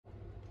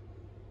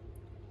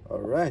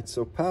Alright,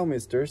 so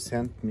PowMr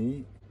sent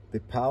me the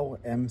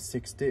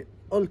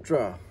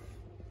POW-M60-ULTRA.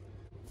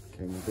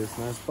 Came with this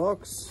nice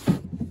box.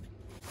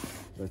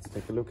 Let's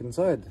take a look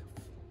inside.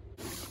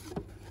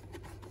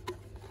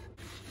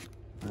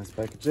 Nice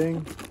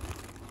packaging,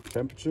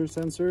 temperature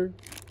sensor,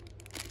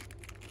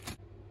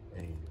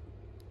 a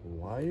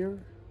wire,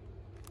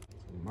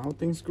 some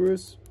mounting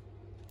screws,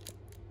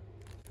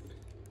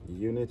 the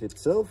unit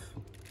itself,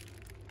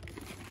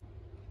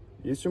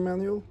 user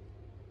manual,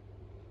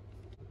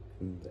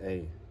 and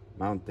a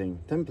mounting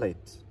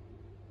template.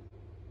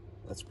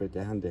 That's pretty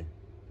handy.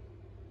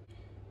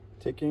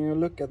 Taking a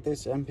look at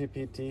this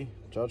MPPT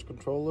charge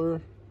controller,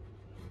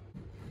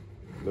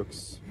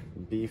 looks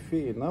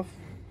beefy enough.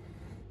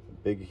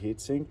 Big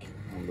heatsink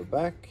on the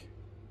back,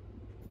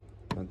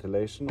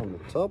 ventilation on the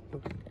top,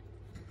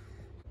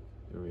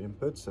 your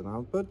inputs and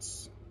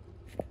outputs,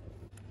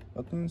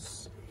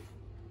 buttons,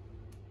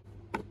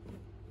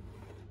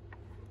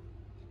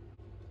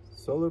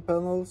 solar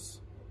panels,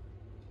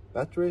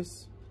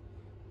 batteries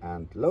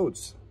and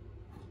loads,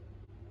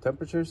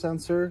 temperature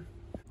sensor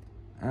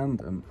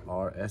and an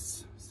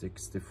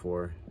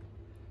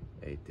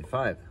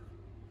RS6485.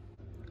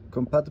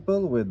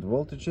 Compatible with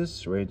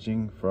voltages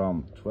ranging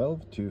from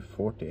 12 to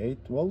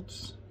 48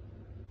 volts.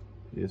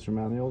 The user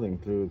manual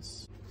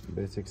includes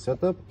basic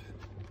setup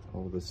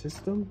of the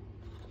system,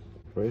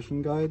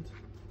 operation guide,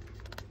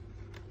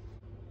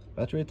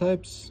 battery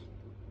types,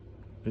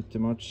 pretty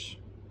much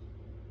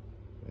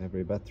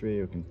every battery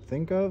you can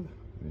think of.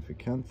 And if you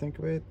can't think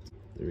of it,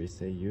 there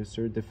is a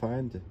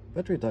user-defined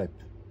battery type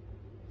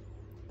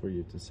for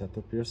you to set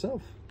up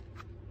yourself.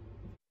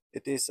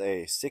 It is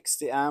a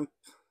 60 amp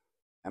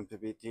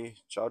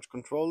MPPT charge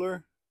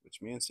controller,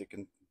 which means you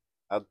can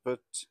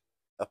output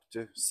up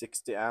to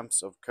 60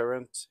 amps of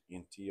current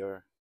into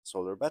your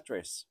solar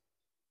batteries.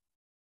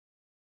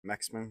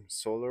 Maximum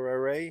solar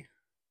array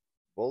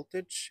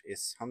voltage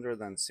is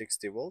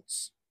 160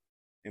 volts.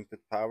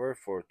 Input power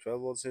for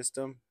 12 volt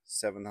system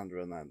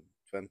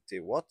 720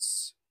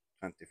 watts.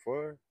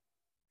 24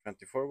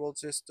 volt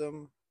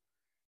system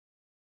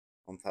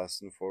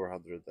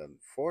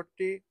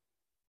 1440.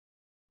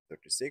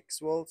 36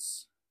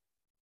 volts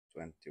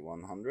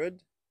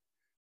 2100,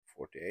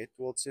 48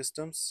 volt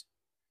systems,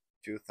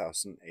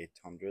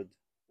 2800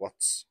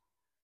 watts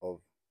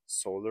of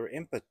solar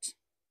input,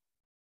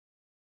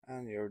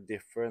 and your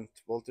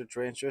different voltage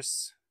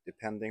ranges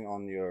depending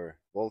on your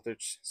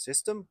voltage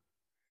system: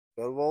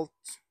 12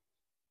 volt,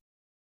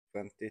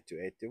 20 to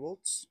 80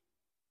 volts,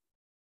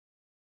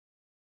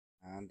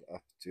 and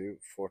up to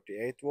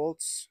 48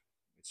 volts,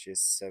 which is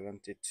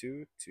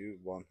 72 to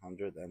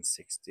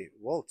 160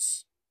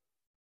 volts.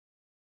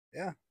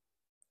 Yeah.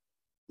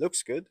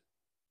 Looks good.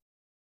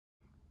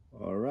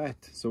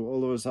 Alright, so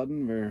all of a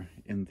sudden we're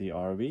in the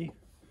RV.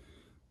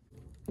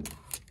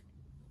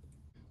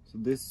 So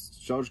this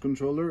charge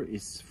controller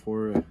is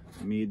for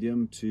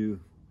medium to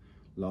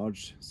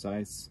large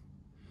size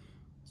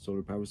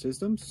solar power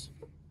systems.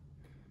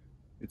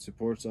 It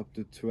supports up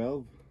to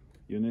 12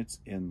 units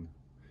in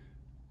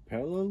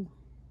parallel.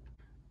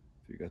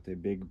 If you got a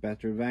big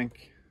battery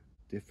bank,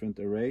 different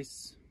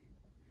arrays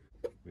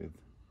with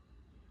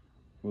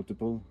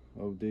multiple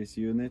of these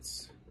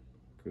units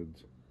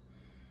could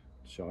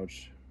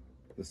charge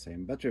the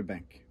same battery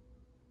bank.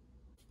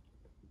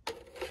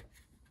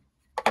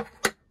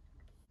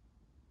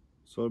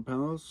 Solar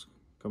panels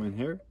come in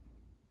here,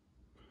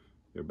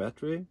 your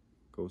battery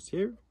goes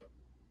here,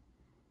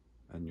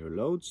 and your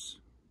loads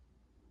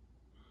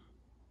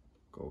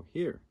go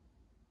here.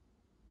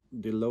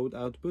 The load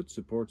output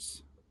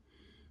supports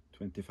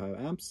 25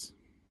 amps,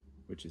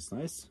 which is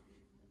nice.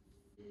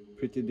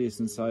 Pretty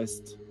decent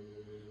sized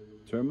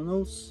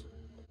terminals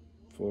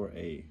for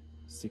a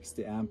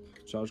 60 amp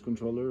charge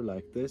controller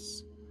like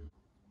this.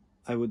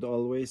 I would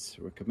always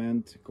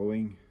recommend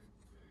going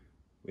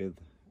with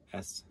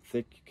as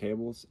thick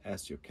cables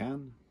as you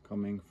can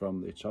coming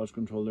from the charge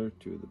controller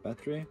to the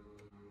battery.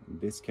 In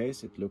this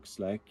case it looks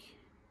like,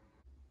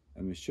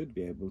 and we should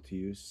be able to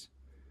use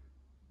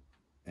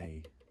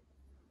a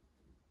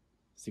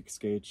 6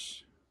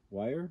 gauge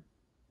wire.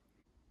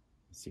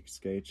 6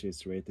 gauge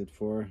is rated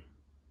for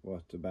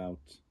what,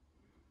 about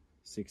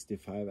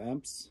 65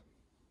 amps.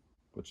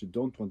 What you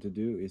don't want to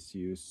do is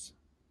use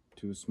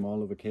too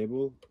small of a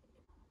cable.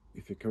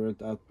 If your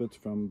current output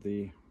from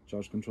the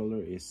charge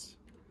controller is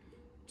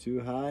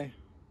too high,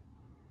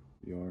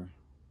 your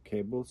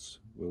cables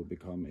will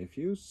become a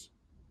fuse.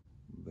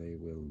 They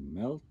will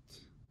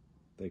melt,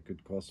 they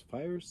could cause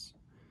fires,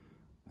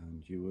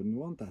 and you wouldn't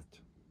want that.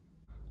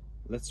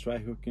 Let's try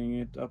hooking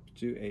it up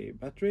to a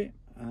battery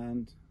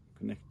and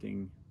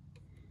connecting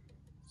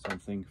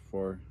something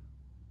for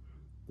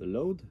the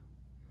load,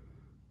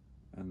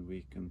 and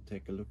we can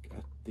take a look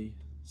at the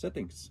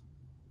settings.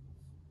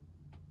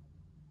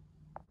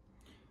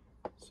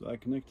 So I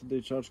connected the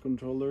charge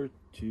controller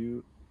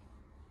to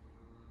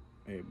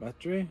a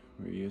battery.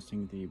 We're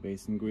using the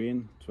Basen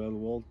green 12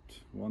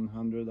 volt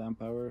 100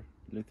 amp hour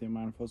lithium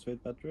iron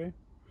phosphate battery.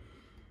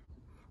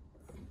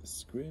 The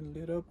screen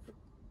lit up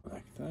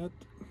like that.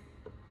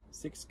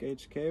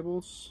 6-gauge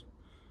cables.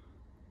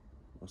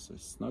 Was a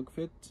snug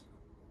fit.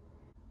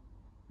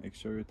 Make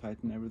sure you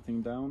tighten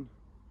everything down.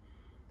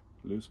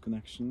 Loose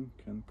connection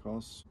can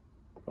cause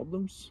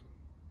problems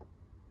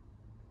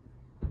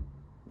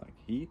like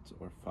heat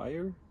or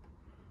fire,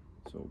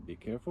 so be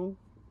careful.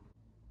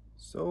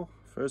 So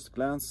first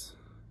glance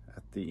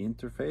at the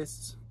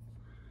interface.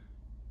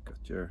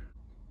 Got your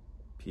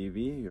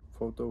PV, your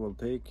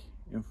photovoltaic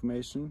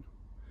information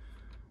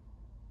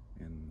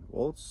in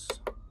volts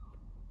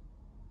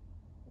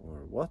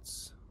or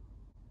watts.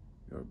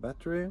 Your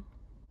battery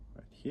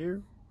right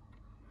here,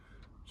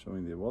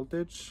 showing the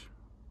voltage,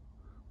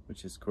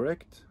 which is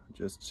correct,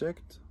 just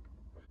checked.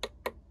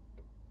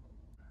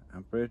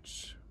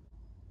 Amperage,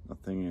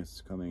 nothing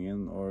is coming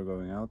in or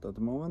going out at the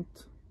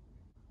moment.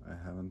 I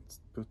haven't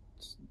put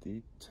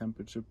the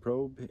temperature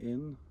probe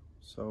in,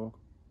 so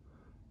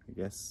I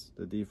guess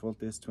the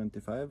default is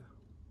 25.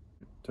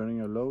 Turning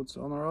your loads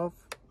on or off.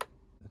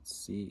 Let's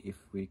see if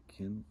we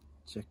can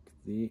check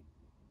the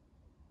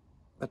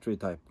battery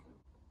type.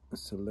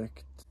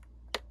 Select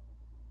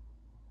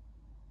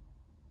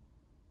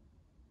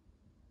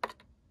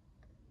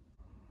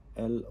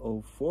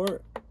LO4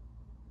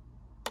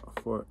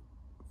 for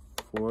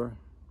 4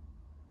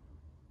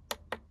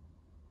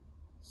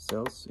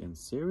 cells in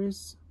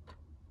series,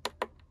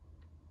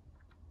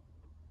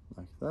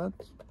 like that.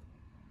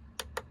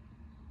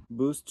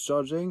 Boost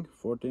charging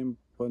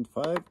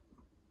 14.5,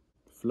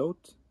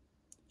 float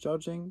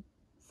charging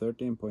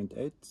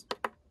 13.8,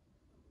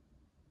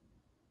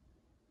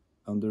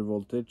 under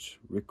voltage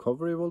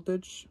recovery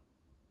voltage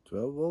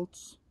 12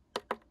 volts,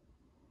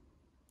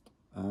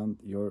 and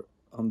your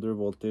under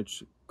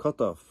voltage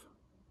cutoff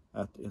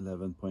at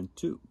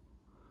 11.2,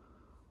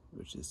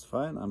 which is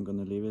fine. I'm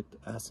gonna leave it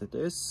as it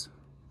is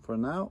for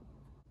now.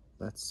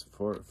 Let's,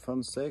 for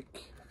fun's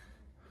sake,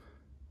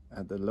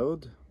 add the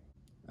load,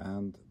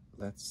 and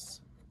let's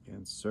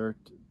insert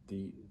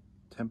the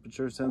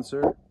temperature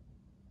sensor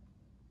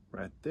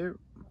right there.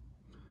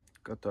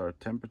 Got our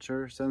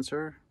temperature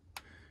sensor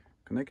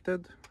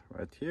connected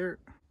right here.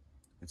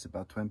 It's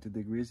about 20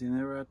 degrees in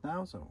here right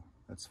now, so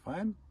that's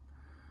fine.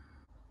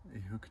 I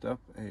hooked up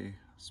a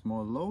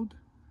small load,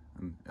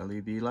 an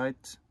LED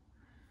light,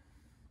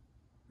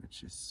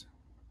 which is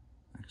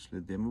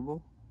actually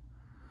dimmable.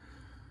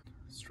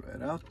 Let's try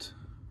it out.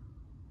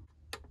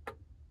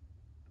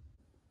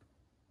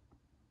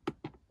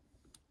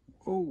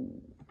 Oh,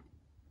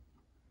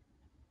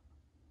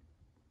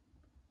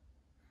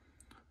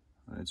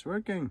 and it's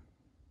working.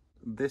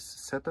 This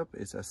setup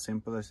is as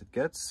simple as it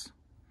gets.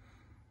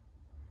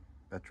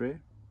 Battery,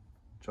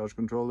 charge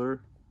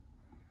controller,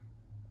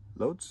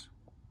 loads.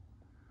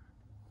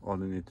 All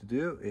you need to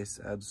do is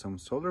add some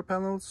solar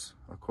panels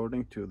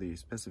according to the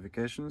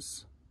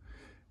specifications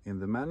in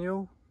the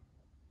manual,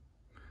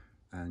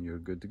 and you're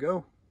good to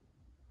go.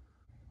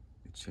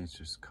 It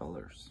changes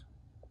colors.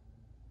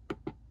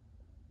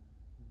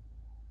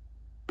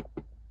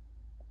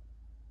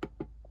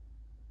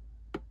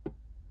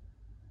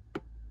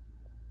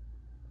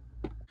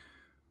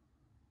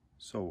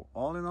 So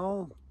all in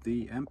all,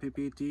 the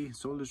MPPT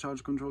solar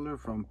charge controller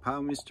from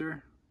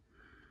PowMr,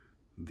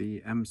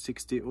 the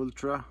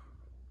M60-ULTRA,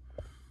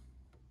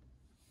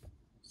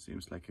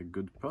 seems like a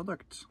good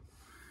product.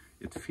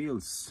 It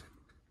feels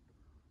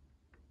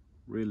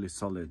really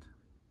solid.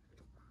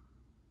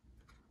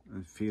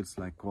 It feels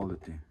like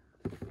quality.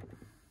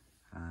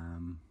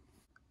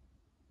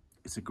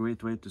 It's a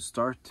great way to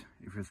start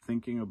if you're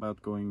thinking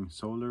about going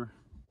solar,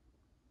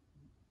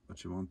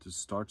 but you want to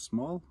start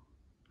small.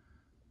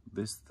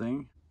 This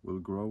thing will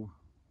grow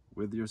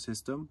with your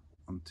system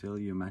until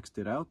you maxed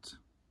it out.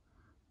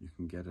 You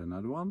can get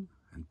another one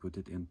and put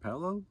it in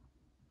parallel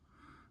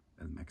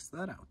and max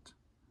that out.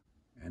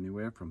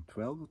 Anywhere from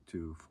 12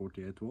 to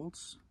 48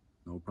 volts,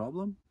 no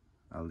problem.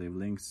 I'll leave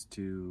links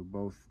to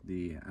both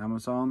the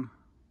Amazon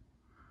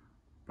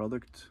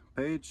product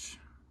page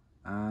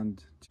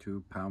and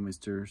to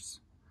PowMr's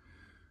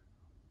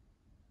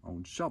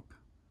own shop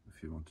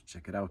if you want to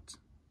check it out.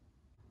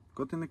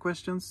 Got any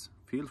questions?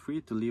 Feel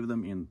free to leave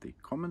them in the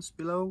comments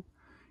below.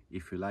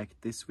 If you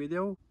liked this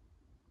video,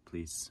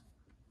 please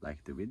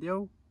like the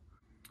video.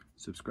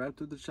 Subscribe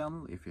to the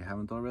channel if you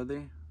haven't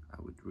already.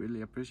 I would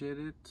really appreciate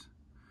it.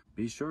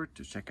 Be sure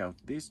to check out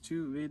these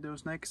 2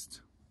 videos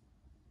next,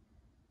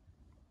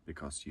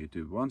 because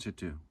YouTube wants you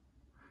to.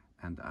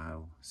 And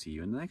I'll see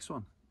you in the next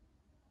one.